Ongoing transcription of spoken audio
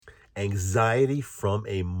Anxiety from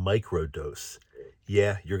a microdose.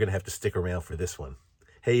 Yeah, you're going to have to stick around for this one.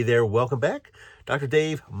 Hey there, welcome back. Dr.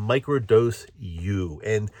 Dave, Microdose You.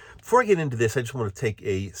 And before I get into this, I just want to take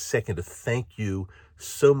a second to thank you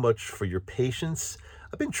so much for your patience.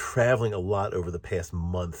 I've been traveling a lot over the past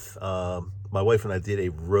month. My wife and I did a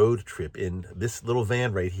road trip in this little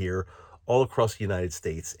van right here all across the United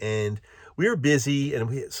States. And we were busy and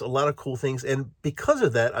we had a lot of cool things. And because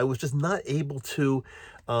of that, I was just not able to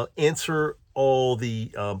answer all the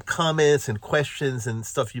comments and questions and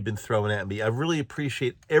stuff you've been throwing at me. I really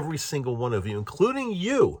appreciate every single one of you, including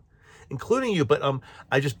you. But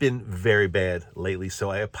I just been very bad lately, so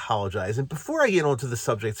I apologize. And before I get onto the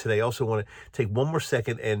subject today, I also want to take one more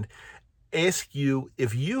second and ask you,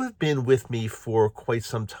 if you have been with me for quite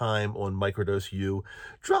some time on Microdose U,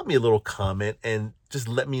 drop me a little comment and just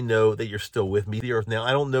let me know that you're still with me. Now,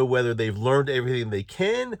 I don't know whether they've learned everything they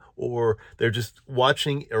can or they're just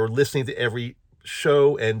watching or listening to every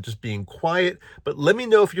show and just being quiet, but let me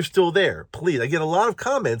know if you're still there. Please, I get a lot of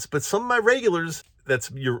comments, but some of my regulars, that's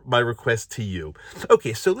my request to you.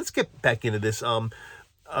 Okay, so let's get back into this.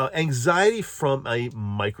 Anxiety from a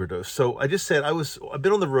microdose. So I just said I've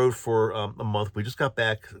been on the road for a month. We just got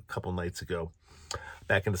back a couple nights ago,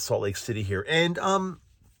 back into Salt Lake City here. And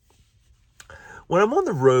when I'm on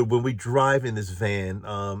the road, when we drive in this van,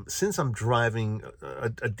 since I'm driving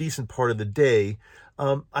a decent part of the day,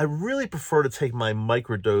 I really prefer to take my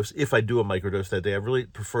microdose. If I do a microdose that day, I really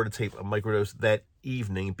prefer to take a microdose that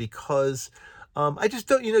evening because I just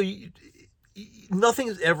don't, nothing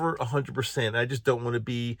is ever 100%. I just don't want to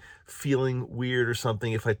be feeling weird or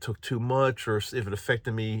something if I took too much or if it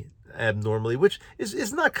affected me abnormally, which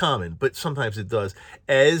is not common, but sometimes it does,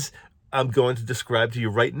 as I'm going to describe to you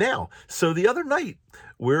right now. So the other night,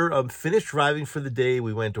 we're finished driving for the day.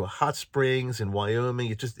 We went to a hot springs in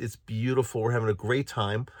Wyoming. It's beautiful. We're having a great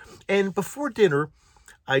time. And before dinner,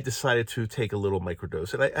 I decided to take a little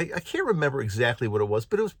microdose. And I can't remember exactly what it was,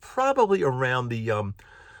 but it was probably around the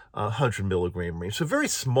 100 milligram range. So very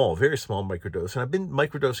small microdose. And I've been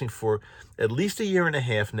microdosing for at least a year and a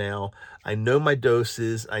half now. I know my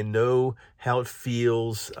doses. I know how it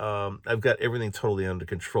feels. I've got everything totally under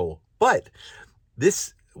control. But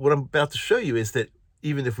what I'm about to show you is that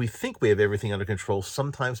even if we think we have everything under control,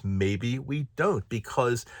 sometimes maybe we don't.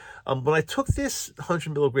 Because when I took this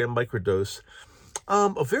 100 milligram microdose,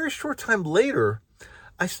 a very short time later,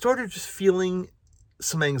 I started just feeling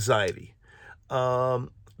some anxiety.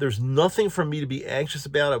 There's nothing for me to be anxious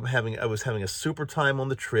about. I was having a super time on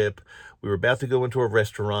the trip. We were about to go into a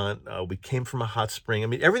restaurant. We came from a hot spring. I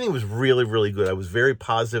mean, everything was really, really good. I was very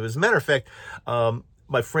positive. As a matter of fact,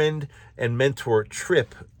 my friend and mentor,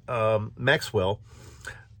 Trip Maxwell,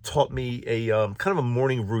 taught me a kind of a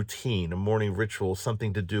morning routine, a morning ritual,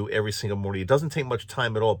 something to do every single morning. It doesn't take much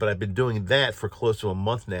time at all, but I've been doing that for close to a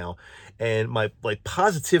month now, and my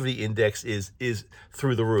positivity index is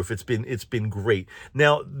through the roof. It's been great.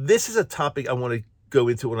 Now, this is a topic I want to go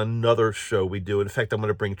into on another show we do. In fact, I'm going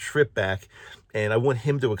to bring Trip back, and I want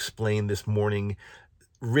him to explain this morning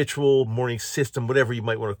ritual, morning system, whatever you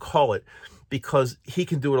might want to call it, because he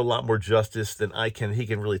can do it a lot more justice than I can. He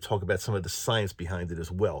can really talk about some of the science behind it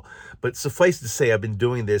as well. But suffice to say, I've been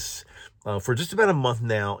doing this for just about a month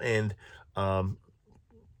now, and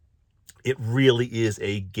it really is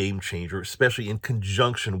a game changer, especially in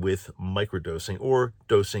conjunction with microdosing or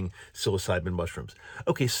dosing psilocybin mushrooms.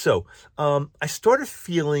 Okay, so I started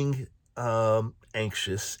feeling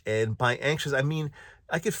anxious, and by anxious, I mean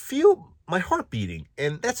I could feel my heart beating,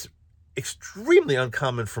 and that's extremely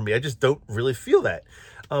uncommon for me. I just don't really feel that.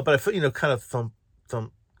 But I feel, kind of thump,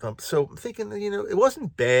 thump, thump. So I'm thinking, it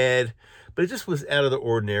wasn't bad, but it just was out of the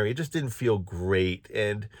ordinary. It just didn't feel great.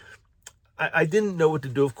 And I didn't know what to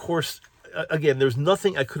do. Of course, again, there's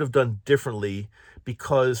nothing I could have done differently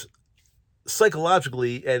because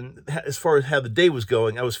psychologically and as far as how the day was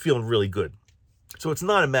going, I was feeling really good. So it's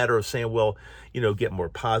not a matter of saying, well, get more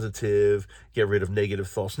positive, get rid of negative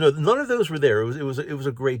thoughts. No, none of those were there. It was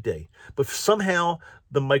a great day. But somehow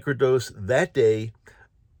the microdose that day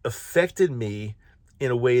affected me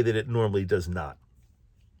in a way that it normally does not.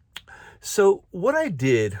 So what I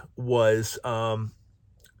did was,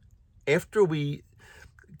 after we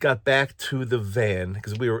got back to the van,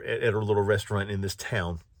 because we were at a little restaurant in this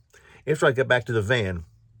town, after I got back to the van,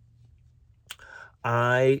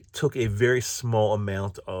 I took a very small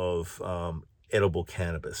amount of edible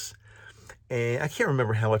cannabis. And I can't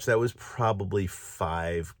remember how much that was, probably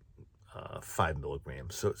 5 5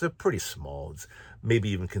 milligrams. So it's a pretty small. It's maybe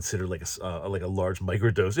even considered like a large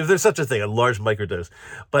microdose, if there's such a thing, a large microdose.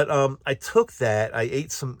 But I took that. I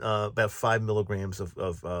ate some about 5 milligrams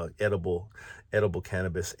of edible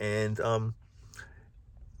cannabis, and a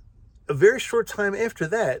very short time after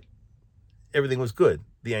that, everything was good.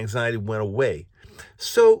 The anxiety went away.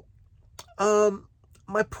 So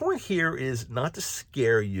my point here is not to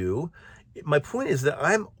scare you. My point is that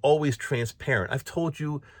I'm always transparent. I've told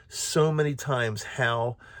you so many times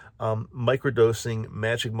how microdosing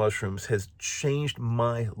magic mushrooms has changed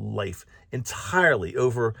my life entirely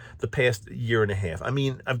over the past year and a half. I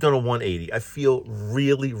mean, I've done a 180. I feel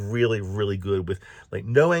really, really, really good with like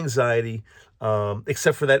no anxiety,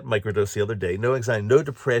 except for that microdose the other day. No anxiety, no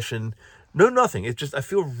depression, no nothing. It's just, I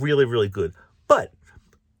feel really, really good. But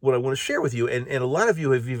what I want to share with you, and a lot of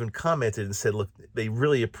you have even commented and said, look, they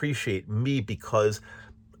really appreciate me because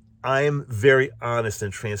I'm very honest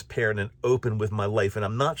and transparent and open with my life, and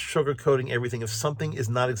I'm not sugarcoating everything. If something is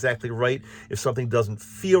not exactly right, if something doesn't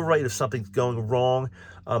feel right, if something's going wrong,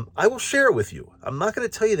 I will share it with you. I'm not going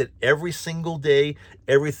to tell you that every single day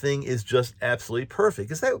everything is just absolutely perfect,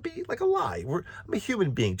 because that would be like a lie. I'm a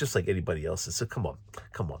human being just like anybody else is, so come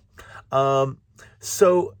on.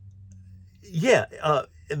 So yeah,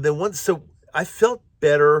 and then so I felt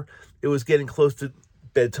better. It was getting close to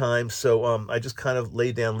bedtime, so I just kind of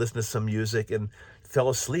laid down, listened to some music, and fell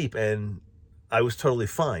asleep, and I was totally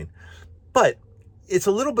fine. But it's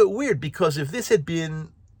a little bit weird, because if this had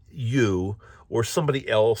been you or somebody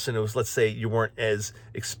else, and it was, let's say, you weren't as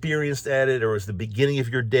experienced at it, or it was the beginning of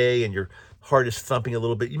your day and your heart is thumping a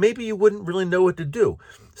little bit, maybe you wouldn't really know what to do.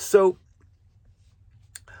 So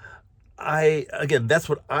again, that's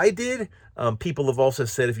what I did. People have also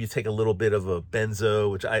said if you take a little bit of a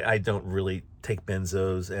benzo, which I don't really take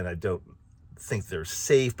benzos, and I don't think they're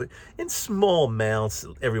safe, but in small amounts,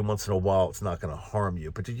 every once in a while, it's not going to harm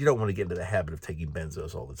you. But you don't want to get into the habit of taking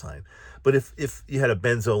benzos all the time. But if you had a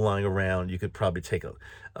benzo lying around, you could probably take a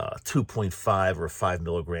 2.5 or a 5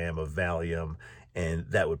 milligram of Valium, and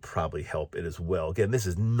that would probably help it as well. Again, this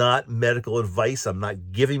is not medical advice. I'm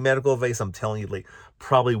not giving medical advice. I'm telling you, like,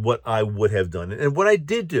 probably what I would have done and what I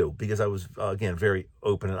did do, because I was, again, very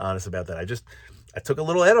open and honest about that. I took a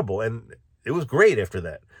little edible, and it was great after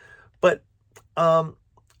that. But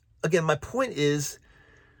again, my point is,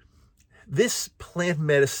 this plant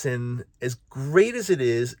medicine, as great as it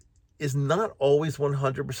is not always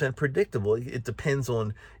 100% predictable. It depends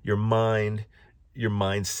on your mind, your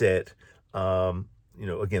mindset,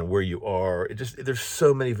 again, where you are. There's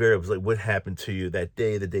so many variables, like what happened to you that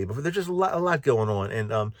day, the day before. There's just a lot going on, and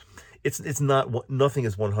nothing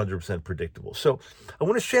is 100% predictable. So I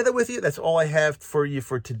want to share that with you. That's all I have for you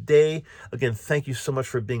for today. Again, thank you so much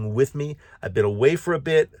for being with me. I've been away for a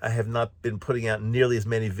bit. I have not been putting out nearly as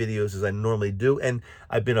many videos as I normally do, and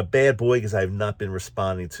I've been a bad boy because I have not been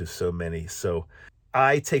responding to so many. So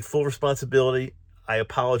I take full responsibility. I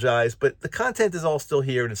apologize, but the content is all still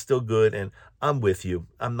here, and it's still good, and I'm with you.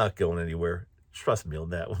 I'm not going anywhere. Trust me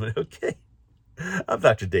on that one, okay? I'm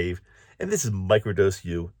Dr. Dave, and this is Microdose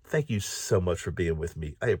You. Thank you so much for being with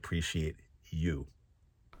me. I appreciate you.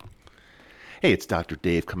 Hey, it's Dr.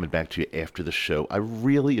 Dave coming back to you after the show. I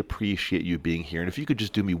really appreciate you being here. And if you could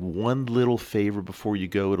just do me one little favor before you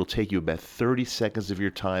go, it'll take you about 30 seconds of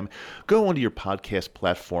your time. Go onto your podcast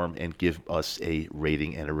platform and give us a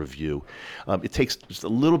rating and a review. It takes just a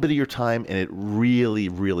little bit of your time, and it really,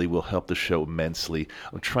 really will help the show immensely.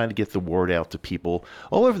 I'm trying to get the word out to people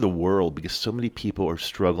all over the world, because so many people are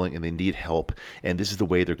struggling and they need help. And this is the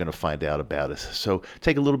way they're going to find out about us. So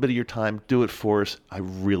take a little bit of your time, do it for us. I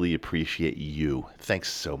really appreciate you.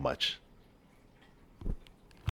 Thanks so much.